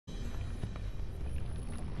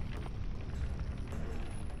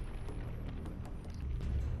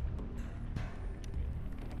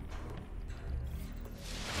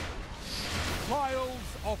Trials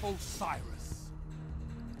of Osiris.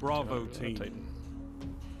 Bravo, team.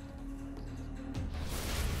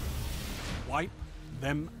 Wipe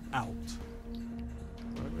them out.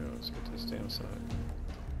 Alright, let's get this damn side.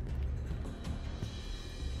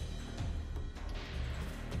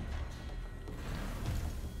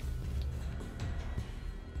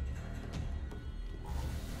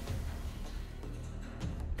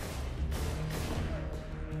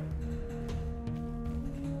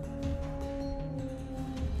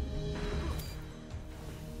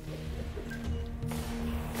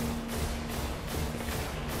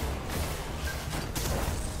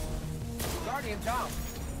 Down.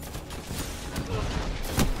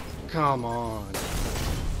 Come on.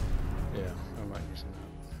 Yeah, I'm not using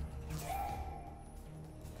that.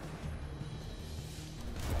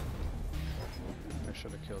 I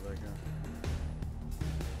should have killed that guy.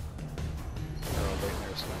 They're all waiting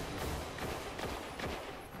there sniping.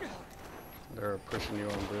 They're pushing you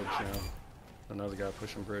on bridge now. Another guy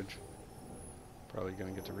pushing bridge. Probably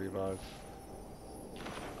gonna get the revive.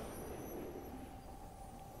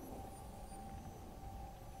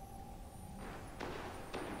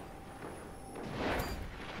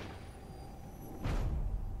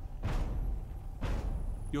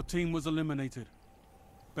 Your team was eliminated.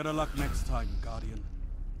 Better luck next time, Guardian.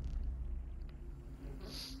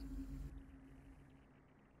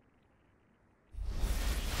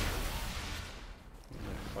 I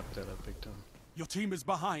fucked that up big time. Your team is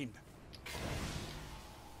behind.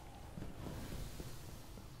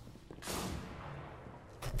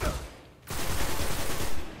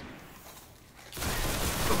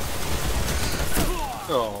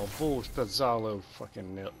 Oh, bullshit. That Zalo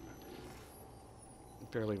fucking nip.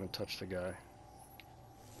 Barely even touched the guy.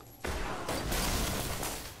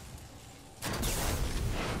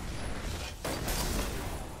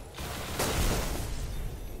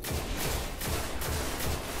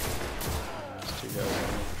 There's 2 guys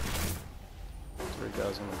on me. 3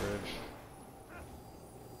 guys on the bridge.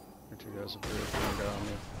 Or 2 guys on the bridge, 1 guy on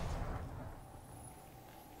me.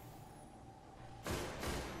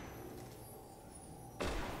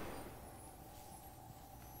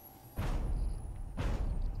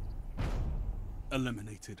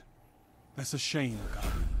 Eliminated. That's a shame,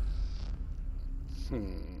 Guardian.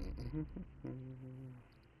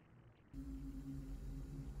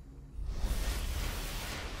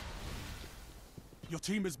 Your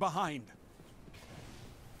team is behind.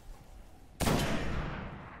 Damn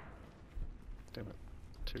it.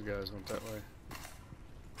 2 guys went that way.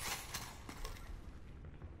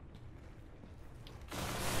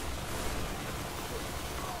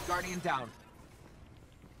 Guardian down.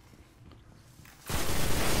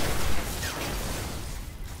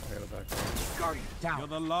 I got a back line. Guardian down. You're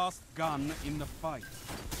the last gun in the fight.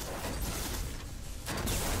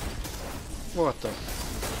 What the?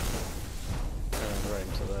 Ran right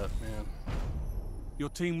into that, man. Your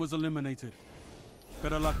team was eliminated.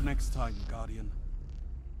 Better luck next time, Guardian.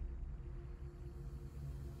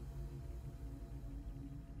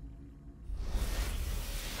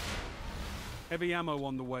 Heavy ammo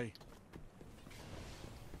on the way.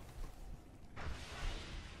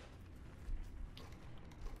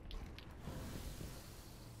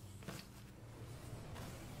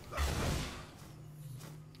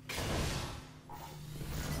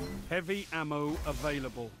 Heavy ammo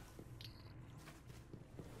available.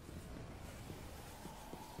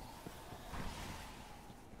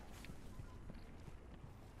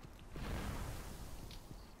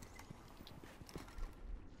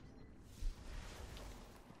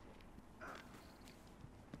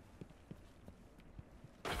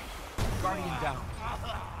 Guardian down.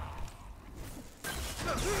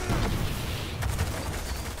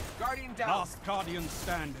 Guardian down. Last Guardian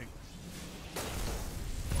standing.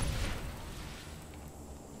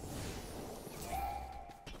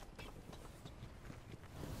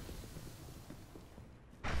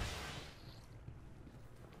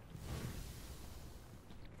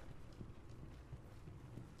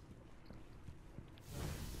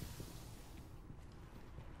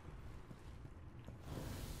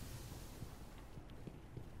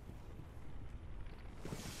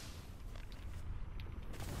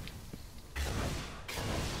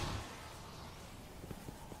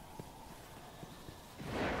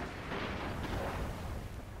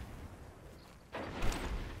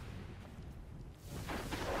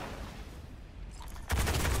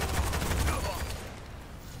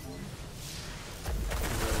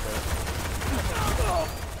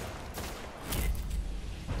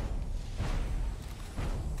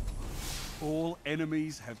 All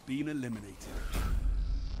enemies have been eliminated.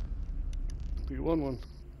 We won one.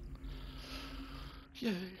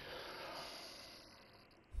 Yay.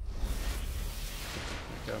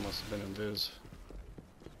 guy must have been in Viz.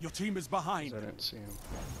 Your team is 'Cause behind. I didn't see him.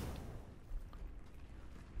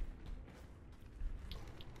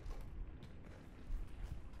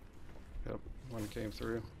 Yep, one came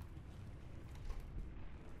through.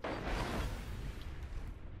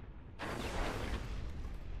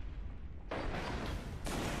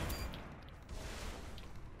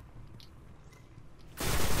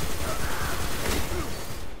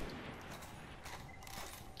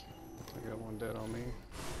 I got one dead on me.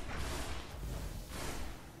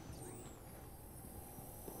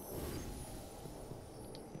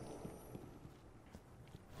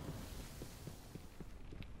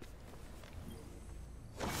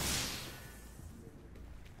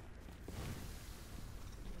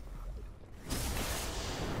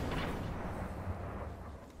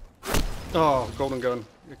 Oh, golden gun.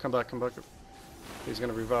 Yeah, come back, come back. He's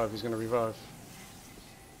gonna revive, he's gonna revive.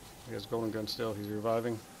 He has golden gun still, he's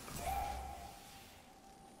reviving.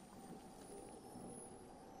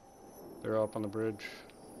 They're up on the bridge.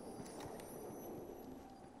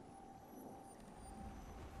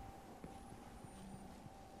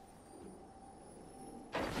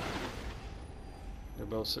 They're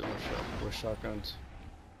both sitting with shotguns.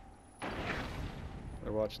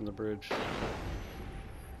 They're watching the bridge.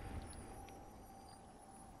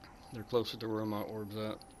 They're closer to where my orb's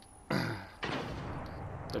at.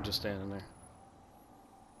 They're just standing there.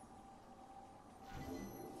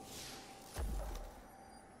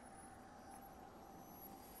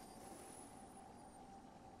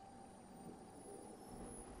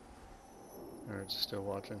 Alright, still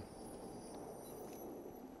watching.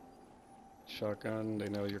 Shotgun, they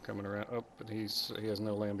know you're coming around. Oh, but he has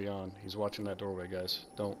no land beyond. He's watching that doorway, guys.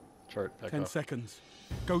 Don't chart back 10 off. seconds.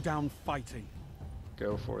 Go down fighting.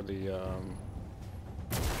 Go for the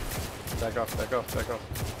back off, back off, back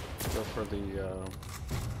off. Go for the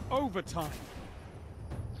Overtime.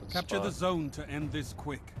 for the Capture spot. the zone to end this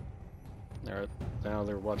quick. Alright, now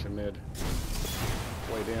they're watching mid.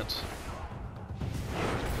 Play dance.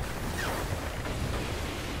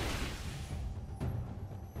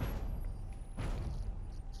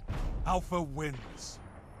 Alpha wins.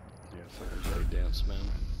 Yeah, fucking play dance, man.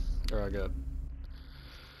 Or I got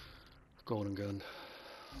golden gun.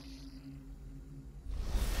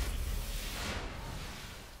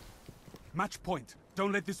 Match point.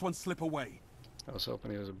 Don't let this one slip away. I was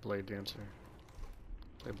hoping he was a blade dancer.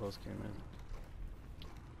 They both came in.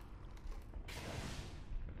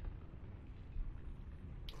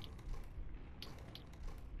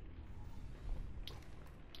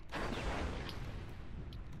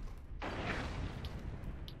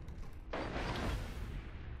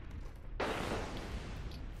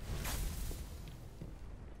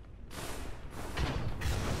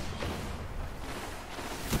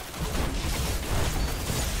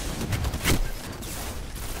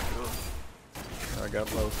 I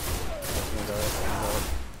got low.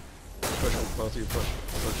 Push them, both of you push.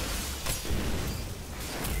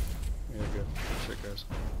 Yeah, good. Good shit, guys.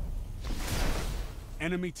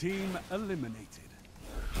 Enemy team eliminated.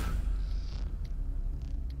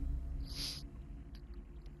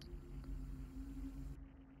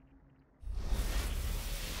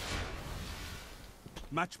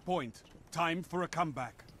 Match point. Time for a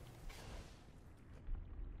comeback.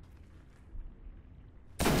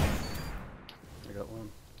 I got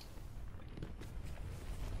one.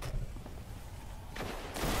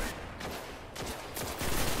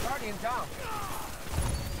 Guardian down.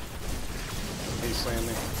 He's slaying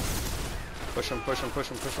me. Push him, push him, push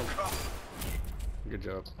him, push him. Good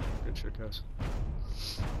job. Good shit, guys.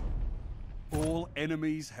 All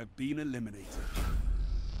enemies have been eliminated.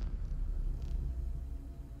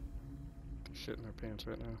 Shit in their pants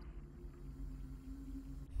right now.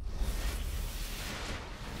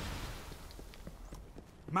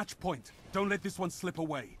 Match point. Don't let this one slip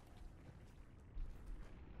away.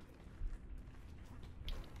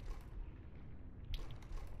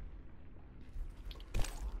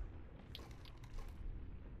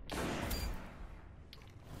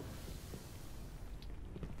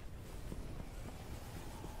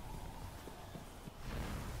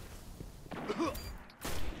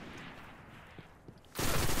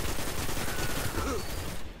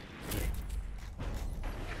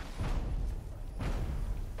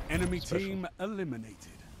 Enemy Special. team eliminated.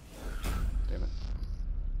 Damn it.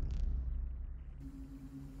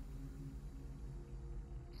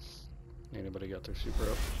 Anybody got their super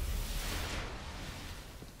up?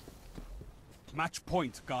 Match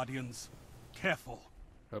point, Guardians. Careful.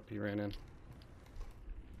 Up, he ran in.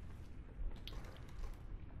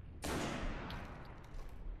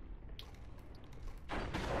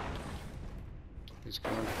 He's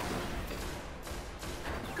coming.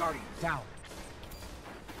 Guardian down.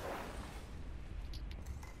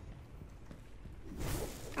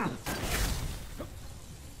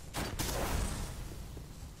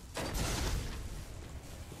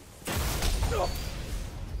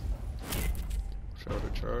 Shoulder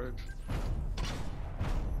charge.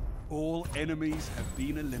 All enemies have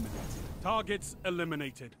been eliminated. Targets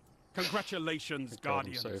eliminated. Congratulations, Thank God I'm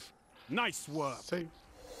Guardians. safe. Nice work. Safe.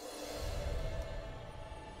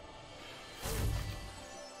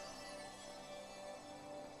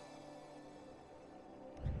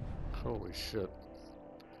 Holy shit.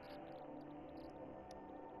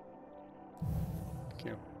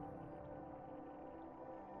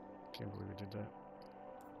 Can't believe we did that.